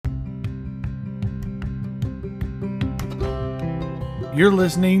You're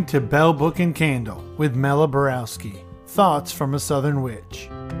listening to Bell Book and Candle with Mela Borowski. Thoughts from a Southern Witch.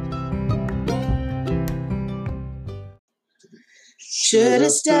 Should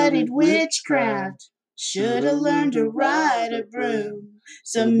have studied witchcraft. Should have learned to ride a broom.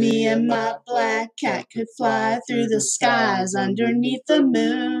 So me and my black cat could fly through the skies underneath the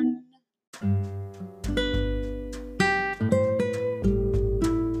moon.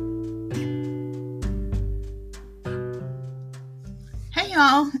 Hey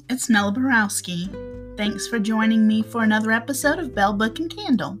y'all, it's Mela Borowski. Thanks for joining me for another episode of Bell Book and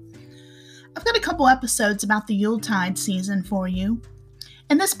Candle. I've got a couple episodes about the Yuletide season for you.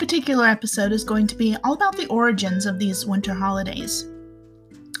 And this particular episode is going to be all about the origins of these winter holidays.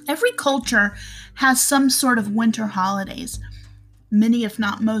 Every culture has some sort of winter holidays, many if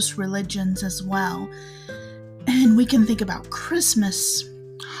not most religions as well. And we can think about Christmas,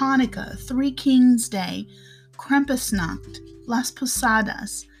 Hanukkah, Three Kings Day, Krampusnacht, Las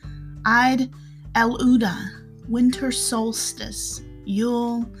Posadas, Eid al-Adha, Winter Solstice,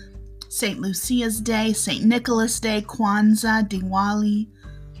 Yule, St. Lucia's Day, St. Nicholas Day, Kwanzaa, Diwali,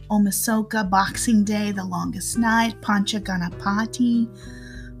 Omisoka, Boxing Day, the longest night, Pancha Ganapati,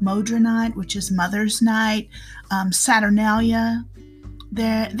 Modra Night, which is Mother's Night, Saturnalia.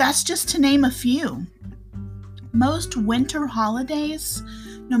 That's just to name a few. Most winter holidays,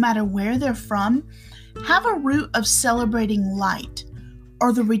 no matter where they're from, have a root of celebrating light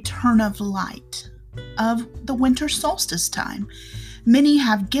or the return of light of the winter solstice time. Many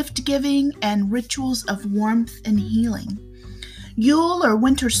have gift-giving and rituals of warmth and healing. Yule or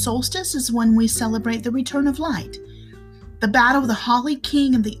winter solstice is when we celebrate the return of light. The battle of the Holly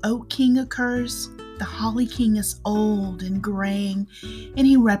King and the Oak King occurs. The Holly King is old and graying, and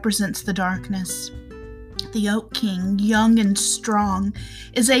he represents the darkness. The Oak King, young and strong,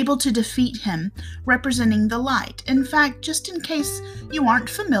 is able to defeat him, representing the light. In fact, just in case you aren't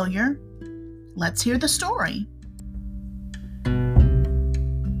familiar, let's hear the story.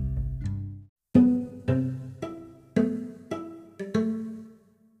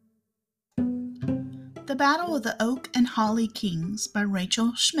 The Battle of the Oak and Holly Kings by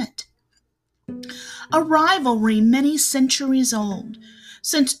Rachel Schmidt. A rivalry many centuries old.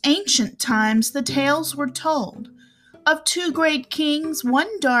 Since ancient times the tales were told of two great kings,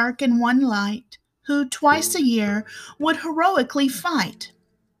 one dark and one light, who twice a year would heroically fight.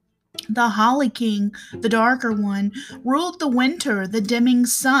 The Holly King, the darker one, ruled the winter, the dimming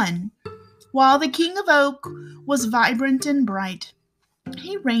sun, while the King of Oak was vibrant and bright.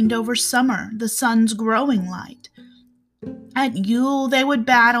 He reigned over summer, the sun's growing light. At Yule they would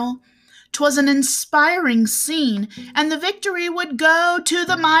battle. 'Twas an inspiring scene, and the victory would go to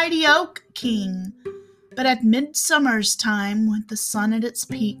the mighty Oak King. But at midsummer's time, with the sun at its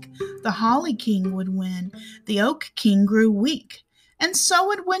peak, the Holly King would win. The Oak King grew weak. And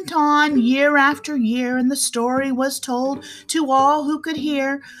so it went on year after year, and the story was told to all who could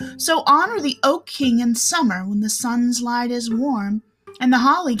hear. So honor the Oak King in summer, when the sun's light is warm, and the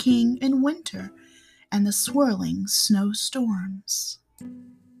Holly King in winter, and the swirling snowstorms.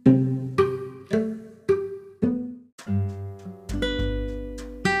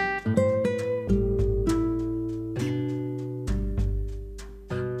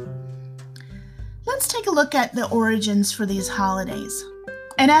 Let's take a look at the origins for these holidays.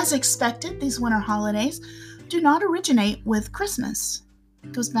 And as expected, these winter holidays do not originate with Christmas.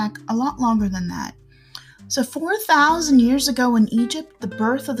 It goes back a lot longer than that. So 4,000 years ago in Egypt, the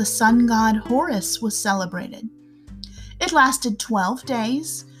birth of the sun god Horus was celebrated. It lasted 12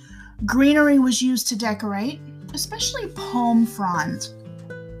 days. Greenery was used to decorate, especially palm fronds,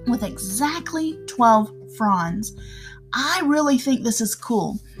 with exactly 12 fronds. I really think this is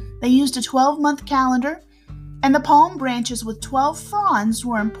cool. They used a 12-month calendar, and the palm branches with 12 fronds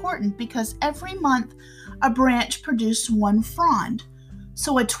were important because every month a branch produced one frond.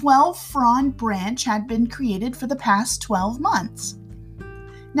 So a 12-frond branch had been created for the past 12 months.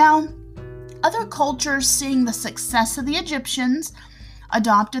 Now, other cultures, seeing the success of the Egyptians,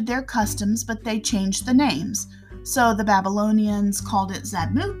 adopted their customs, but they changed the names. So the Babylonians called it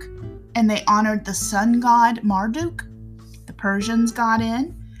Zadmuk, and they honored the sun god Marduk. The Persians got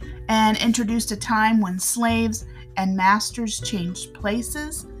in and introduced a time when slaves and masters changed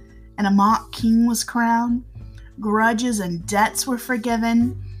places, and a mock king was crowned. Grudges and debts were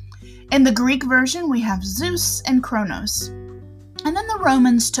forgiven. In the Greek version, we have Zeus and Kronos. And then the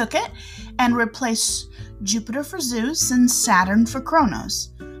Romans took it and replaced Jupiter for Zeus and Saturn for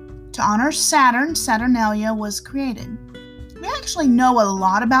Kronos. To honor Saturn, Saturnalia was created. We actually know a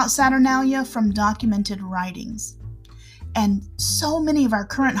lot about Saturnalia from documented writings. And so many of our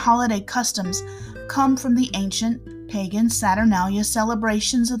current holiday customs come from the ancient pagan Saturnalia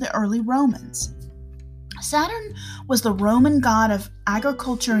celebrations of the early Romans. Saturn was the Roman god of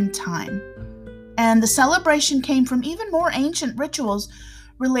agriculture and time, and the celebration came from even more ancient rituals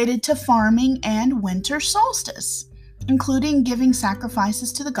related to farming and winter solstice, including giving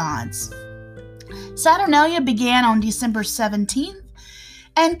sacrifices to the gods. Saturnalia began on December 17th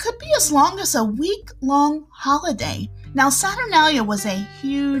and could be as long as a week-long holiday. Now, Saturnalia was a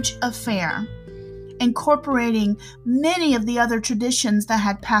huge affair, incorporating many of the other traditions that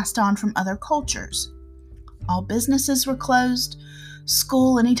had passed on from other cultures. All businesses were closed,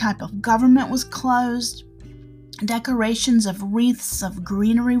 school, any type of government was closed, decorations of wreaths of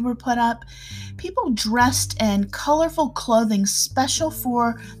greenery were put up. People dressed in colorful clothing special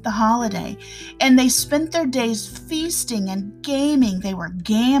for the holiday, and they spent their days feasting and gaming. They were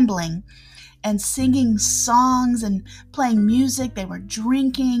gambling and singing songs and playing music. They were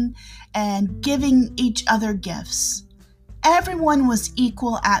drinking and giving each other gifts. Everyone was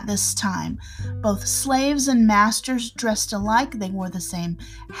equal at this time. Both slaves and masters dressed alike. They wore the same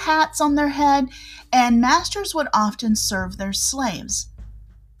hats on their head, and masters would often serve their slaves.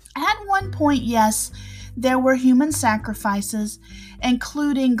 At one point, yes, there were human sacrifices,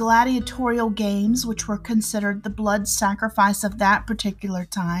 including gladiatorial games, which were considered the blood sacrifice of that particular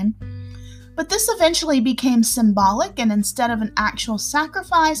time. But this eventually became symbolic, and instead of an actual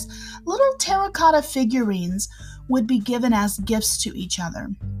sacrifice, little terracotta figurines would be given as gifts to each other.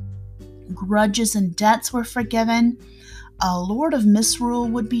 Grudges and debts were forgiven. A lord of misrule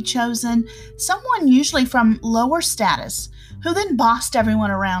would be chosen, someone usually from lower status, who then bossed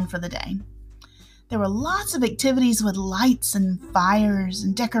everyone around for the day. There were lots of activities with lights and fires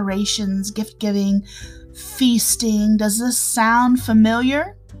and decorations, gift-giving, feasting. Does this sound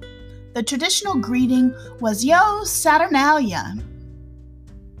familiar? The traditional greeting was, "Yo, Saturnalia."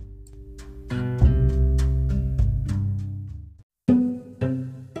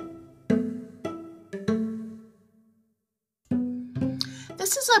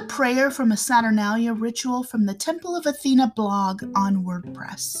 This is a prayer from a Saturnalia ritual from the Temple of Athena blog on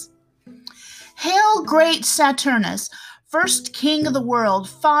WordPress. Hail, great Saturnus, first king of the world,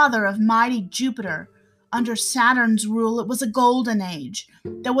 father of mighty Jupiter. Under Saturn's rule, it was a golden age.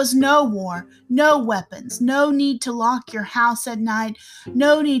 There was no war, no weapons, no need to lock your house at night,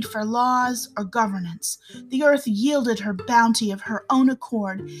 no need for laws or governance. The earth yielded her bounty of her own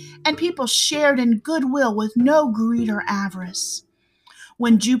accord, and people shared in goodwill with no greed or avarice.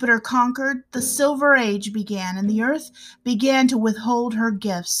 When Jupiter conquered, the Silver Age began, and the earth began to withhold her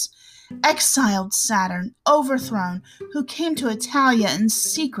gifts. Exiled Saturn, overthrown, who came to Italia in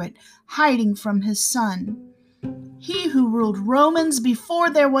secret, hiding from his son. He who ruled Romans before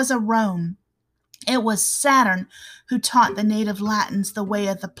there was a Rome. It was Saturn who taught the native Latins the way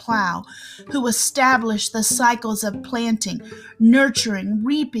of the plow, who established the cycles of planting, nurturing,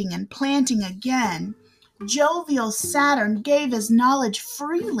 reaping, and planting again. Jovial Saturn gave his knowledge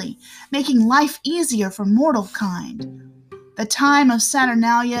freely, making life easier for mortal kind. The time of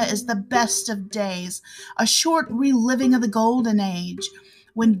Saturnalia is the best of days, a short reliving of the golden age,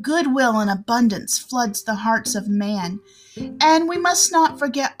 when goodwill and abundance floods the hearts of man. And we must not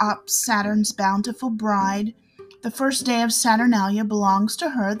forget Saturn's bountiful bride. The first day of Saturnalia belongs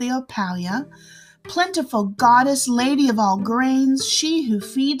to her, the Opalia, plentiful goddess, lady of all grains, she who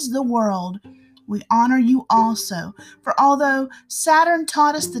feeds the world. We honor you also, for although Saturn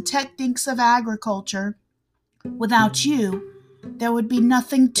taught us the techniques of agriculture, without you, there would be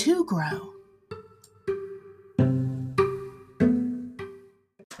nothing to grow.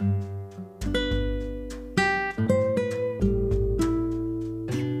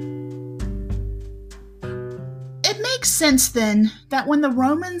 It makes sense then that when the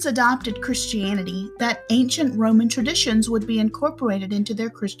Romans adopted Christianity, that ancient Roman traditions would be incorporated into their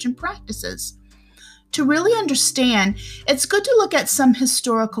Christian practices. To really understand, it's good to look at some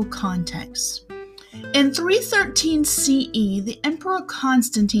historical context. In 313 CE, the Emperor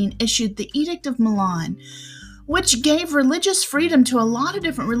Constantine issued the Edict of Milan, which gave religious freedom to a lot of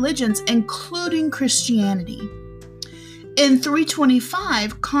different religions, including Christianity. In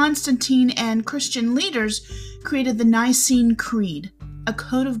 325, Constantine and Christian leaders created the Nicene Creed, a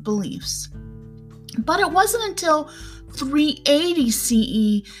code of beliefs. But it wasn't until 380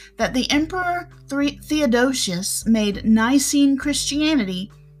 CE that the Emperor Theodosius made Nicene Christianity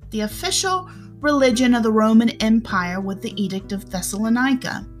the official religion of the Roman Empire with the Edict of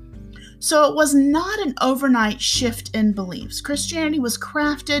Thessalonica. So it was not an overnight shift in beliefs. Christianity was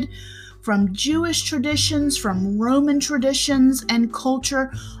crafted from Jewish traditions, from Roman traditions, and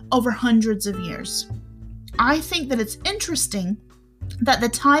culture over hundreds of years. I think that it's interesting that the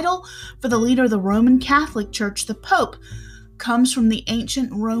title for the leader of the Roman Catholic Church, the Pope, comes from the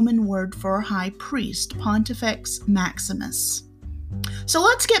ancient Roman word for a high priest, Pontifex Maximus. So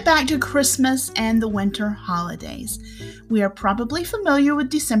let's get back to Christmas and the winter holidays. We are probably familiar with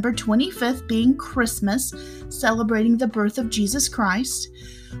December 25th being Christmas, celebrating the birth of Jesus Christ.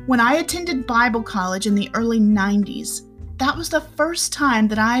 When I attended Bible college in the early 90s, that was the first time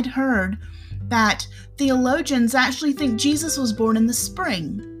that I'd heard that theologians actually think Jesus was born in the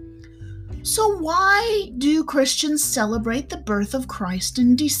spring. So why do Christians celebrate the birth of Christ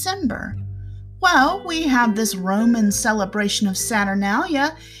in December? Well, we have this Roman celebration of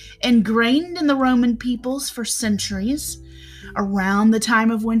Saturnalia ingrained in the Roman peoples for centuries around the time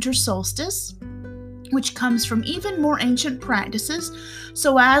of winter solstice, which comes from even more ancient practices.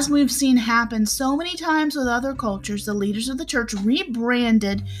 So as we've seen happen so many times with other cultures, the leaders of the church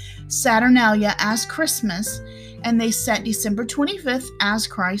rebranded Saturnalia as Christmas, and they set December 25th as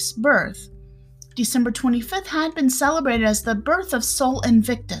Christ's birth. December 25th had been celebrated as the birth of Sol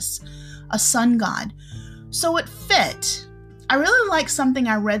Invictus, a sun god. So it fit. I really like something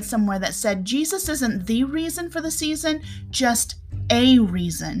I read somewhere that said Jesus isn't the reason for the season, just a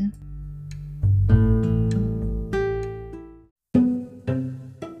reason.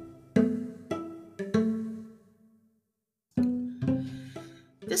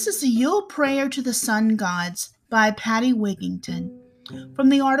 This is the Yule Prayer to the Sun Gods by Patty Wigington from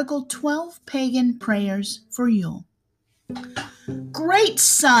the article 12 Pagan Prayers for Yule. Great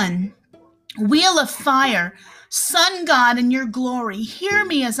sun, wheel of fire, sun god in your glory, hear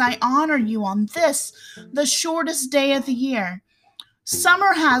me as I honor you on this, the shortest day of the year.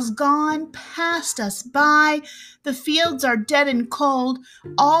 Summer has gone past us by, the fields are dead and cold,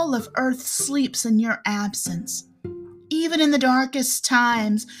 all of earth sleeps in your absence. Even in the darkest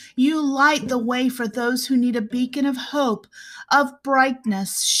times, you light the way for those who need a beacon of hope, of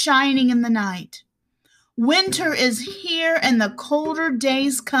brightness shining in the night. Winter is here and the colder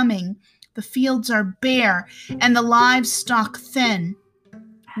days coming. The fields are bare and the livestock thin.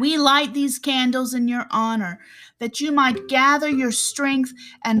 We light these candles in your honor, that you might gather your strength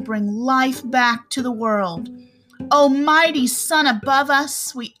and bring life back to the world. O mighty sun above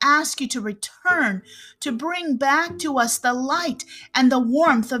us, we ask you to return, to bring back to us the light and the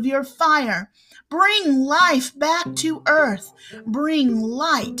warmth of your fire. Bring life back to earth. Bring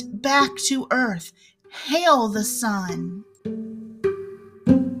light back to earth. Hail the sun.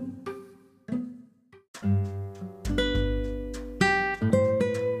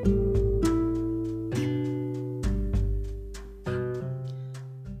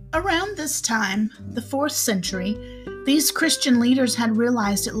 Around this time, the 4th century, these Christian leaders had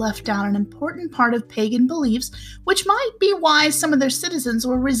realized it left out an important part of pagan beliefs, which might be why some of their citizens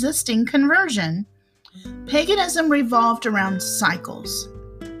were resisting conversion. Paganism revolved around cycles,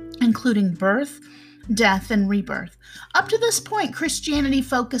 including birth, death, and rebirth. Up to this point, Christianity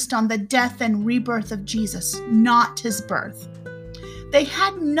focused on the death and rebirth of Jesus, not his birth. They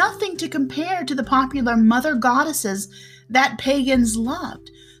had nothing to compare to the popular mother goddesses that pagans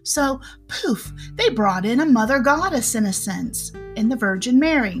loved. So, poof, they brought in a mother goddess in a sense, in the Virgin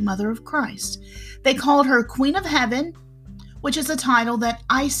Mary, Mother of Christ. They called her Queen of Heaven, which is a title that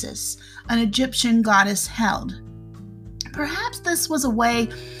Isis, an Egyptian goddess, held. Perhaps this was a way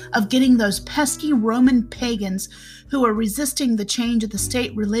of getting those pesky Roman pagans who were resisting the change of the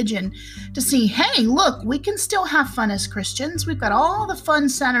state religion to see, hey, look, we can still have fun as Christians. We've got all the fun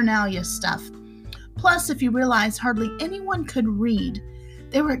Saturnalia stuff. Plus, if you realize hardly anyone could read,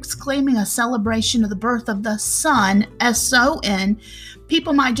 they were exclaiming a celebration of the birth of the sun, S-O-N.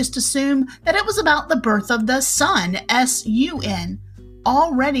 People might just assume that it was about the birth of the sun, S-U-N,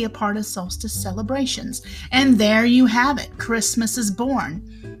 already a part of solstice celebrations. And there you have it. Christmas is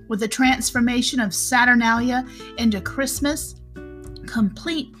born, with the transformation of Saturnalia into Christmas,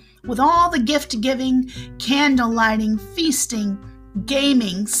 complete with all the gift-giving, candle lighting, feasting,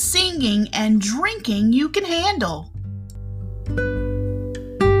 gaming, singing, and drinking you can handle.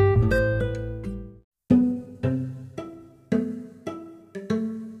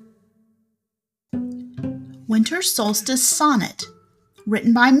 Winter Solstice Sonnet,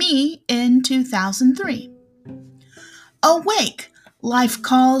 written by me in 2003. Awake, life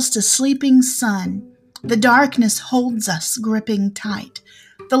calls to sleeping sun. The darkness holds us gripping tight.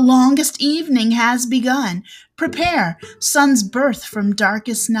 The longest evening has begun. Prepare, sun's birth from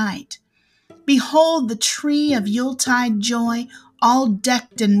darkest night. Behold the tree of Yuletide joy, all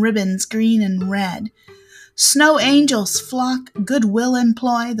decked in ribbons green and red. Snow angels flock, goodwill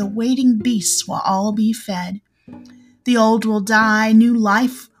employ, the waiting beasts will all be fed. The old will die, new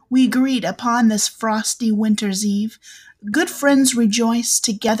life we greet upon this frosty winter's eve. Good friends rejoice,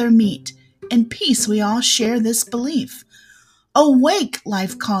 together meet. In peace we all share this belief. Awake,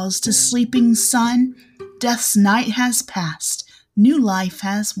 life calls to sleeping sun. Death's night has passed. New life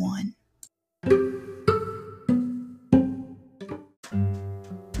has won.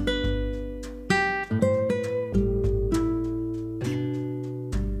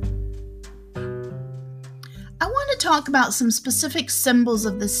 I want to talk about some specific symbols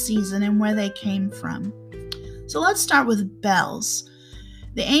of this season and where they came from. So let's start with bells.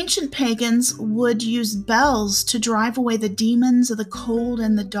 The ancient pagans would use bells to drive away the demons of the cold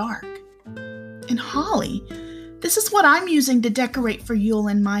and the dark. And holly, this is what I'm using to decorate for Yule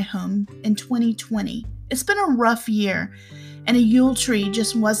in my home in 2020. It's been a rough year, and a Yule tree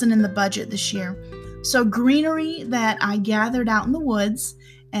just wasn't in the budget this year. So greenery that I gathered out in the woods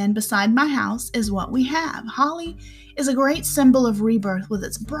and beside my house is what we have. Holly is a great symbol of rebirth with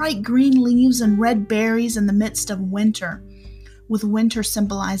its bright green leaves and red berries in the midst of winter, with winter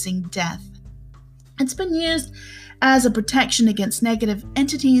symbolizing death. It's been used as a protection against negative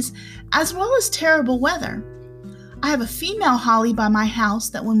entities as well as terrible weather. I have a female holly by my house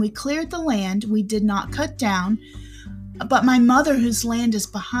that when we cleared the land, we did not cut down, but my mother, whose land is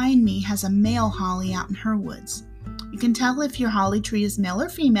behind me, has a male holly out in her woods. You can tell if your holly tree is male or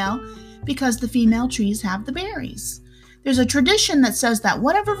female because the female trees have the berries. There's a tradition that says that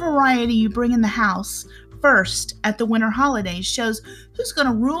whatever variety you bring in the house first at the winter holidays shows who's going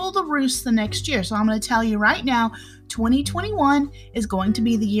to rule the roost the next year. So I'm going to tell you right now, 2021 is going to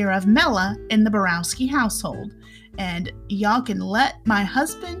be the year of Mela in the Borowski household. And y'all can let my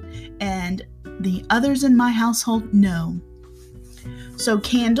husband and the others in my household know. So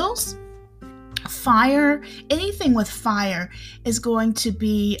candles, fire, anything with fire is going to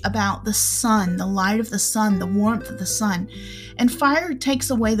be about the sun, the light of the sun, the warmth of the sun. And fire takes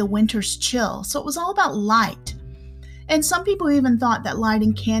away the winter's chill. So it was all about light. And some people even thought that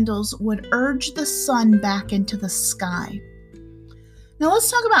lighting candles would urge the sun back into the sky. Now let's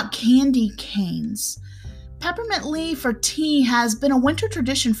talk about candy canes. Peppermint leaf or tea has been a winter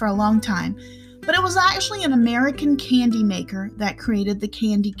tradition for a long time, but it was actually an American candy maker that created the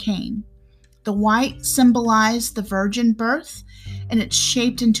candy cane. The white symbolized the virgin birth, and it's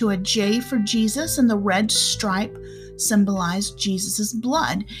shaped into a J for Jesus, and the red stripe symbolized Jesus'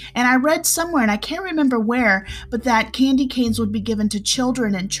 blood. And I read somewhere, and I can't remember where, but that candy canes would be given to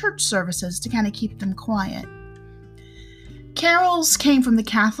children in church services to kind of keep them quiet. Carols came from the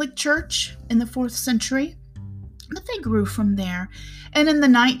Catholic Church in the 4th century, but they grew from there. And in the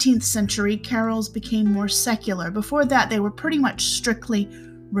 19th century, carols became more secular. Before that, they were pretty much strictly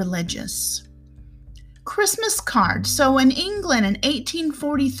religious. Christmas cards. So in England in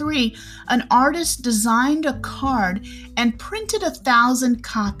 1843, an artist designed a card and printed 1,000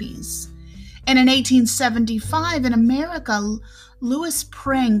 copies. And in 1875, in America, Louis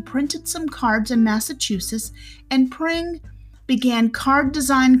Pring printed some cards in Massachusetts, and Pring began card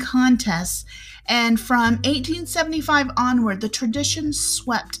design contests. And from 1875 onward, the tradition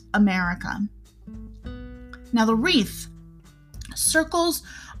swept America. Now the wreath. Circles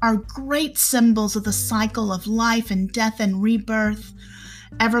are great symbols of the cycle of life and death and rebirth,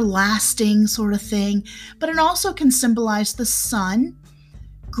 everlasting sort of thing, but it also can symbolize the sun.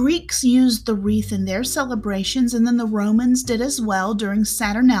 Greeks used the wreath in their celebrations, and then the Romans did as well during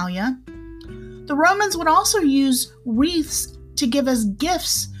Saturnalia. The Romans would also use wreaths to give us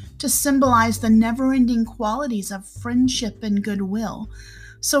gifts to symbolize the never-ending qualities of friendship and goodwill.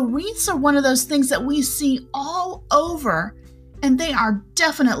 So wreaths are one of those things that we see all over, and they are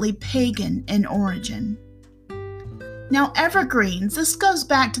definitely pagan in origin. Now, evergreens, this goes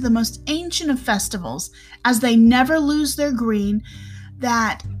back to the most ancient of festivals, as they never lose their green,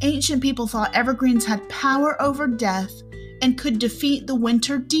 that ancient people thought evergreens had power over death and could defeat the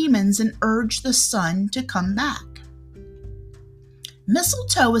winter demons and urge the sun to come back.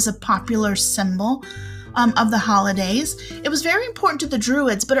 Mistletoe is a popular symbol of the holidays. It was very important to the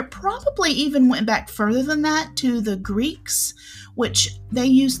Druids, but it probably even went back further than that to the Greeks, which they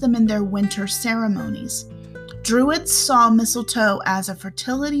used them in their winter ceremonies. Druids saw mistletoe as a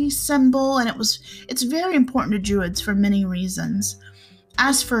fertility symbol, and it's very important to Druids for many reasons.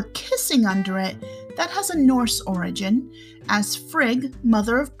 As for kissing under it, that has a Norse origin, as Frigg,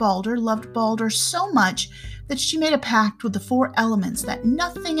 mother of Balder, loved Balder so much that she made a pact with the 4 elements that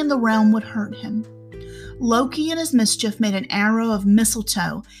nothing in the realm would hurt him. Loki in his mischief made an arrow of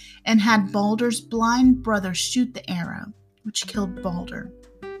mistletoe and had Balder's blind brother shoot the arrow, which killed Balder.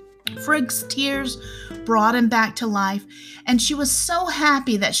 Frigg's tears brought him back to life, and she was so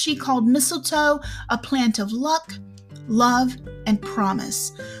happy that she called mistletoe a plant of luck, love, and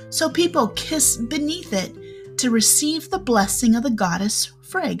promise. So people kiss beneath it to receive the blessing of the goddess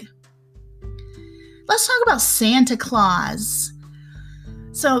Frigg. Let's talk about Santa Claus.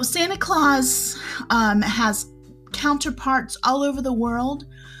 So Santa Claus has counterparts all over the world,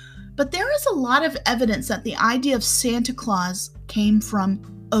 but there is a lot of evidence that the idea of Santa Claus came from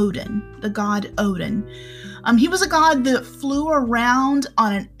Odin, the god Odin. He was a god that flew around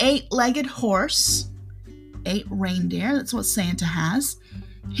on an 8-legged horse, 8 reindeer, that's what Santa has.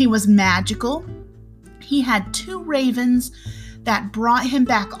 He was magical. He had 2 ravens that brought him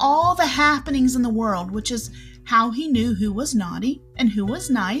back all the happenings in the world, which is how he knew who was naughty and who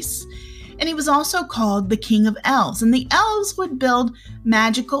was nice. And he was also called the King of Elves, and the elves would build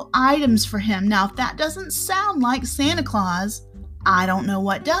magical items for him. Now, if that doesn't sound like Santa Claus, I don't know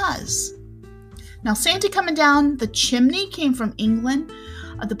what does. Now, Santa coming down the chimney came from England.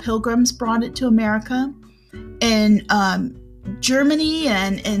 The Pilgrims brought it to America. In Germany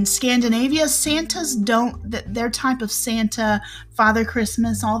and in Scandinavia, Santas their type of Santa, Father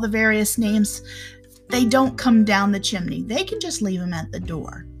Christmas, all the various names, they don't come down the chimney. They can just leave them at the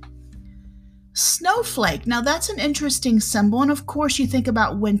door. Snowflake. Now, that's an interesting symbol. And of course, you think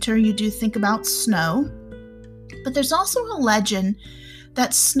about winter, you do think about snow. But there's also a legend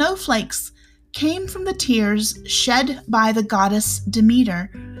that snowflakes came from the tears shed by the goddess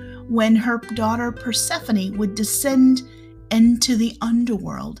Demeter when her daughter Persephone would descend into the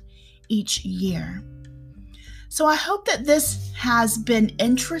underworld each year. So I hope that this has been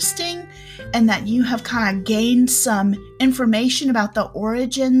interesting and that you have kind of gained some information about the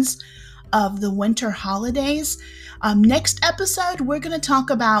origins of the winter holidays. Next episode, we're going to talk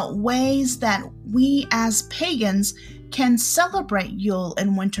about ways that we as pagans can celebrate Yule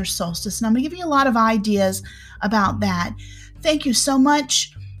and winter solstice. And I'm going to give you a lot of ideas about that. Thank you so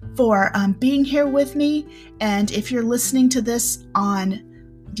much for being here with me. And if you're listening to this on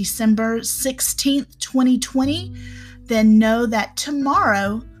December 16th, 2020, then know that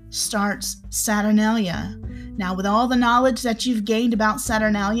tomorrow starts Saturnalia. Now, with all the knowledge that you've gained about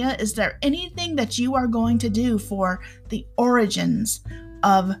Saturnalia, is there anything that you are going to do for the origins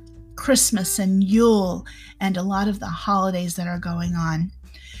of Christmas and Yule and a lot of the holidays that are going on?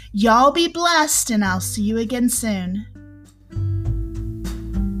 Y'all be blessed, and I'll see you again soon.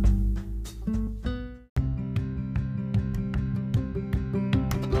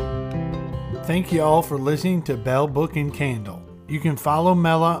 Thank you all for listening to Bell Book and Candle. You can follow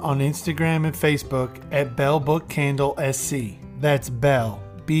Mela on Instagram and Facebook at Bell Book Candle SC. That's Bell,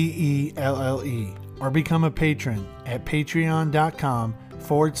 Belle, or become a patron at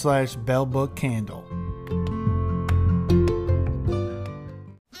patreon.com/Bell Book Candle.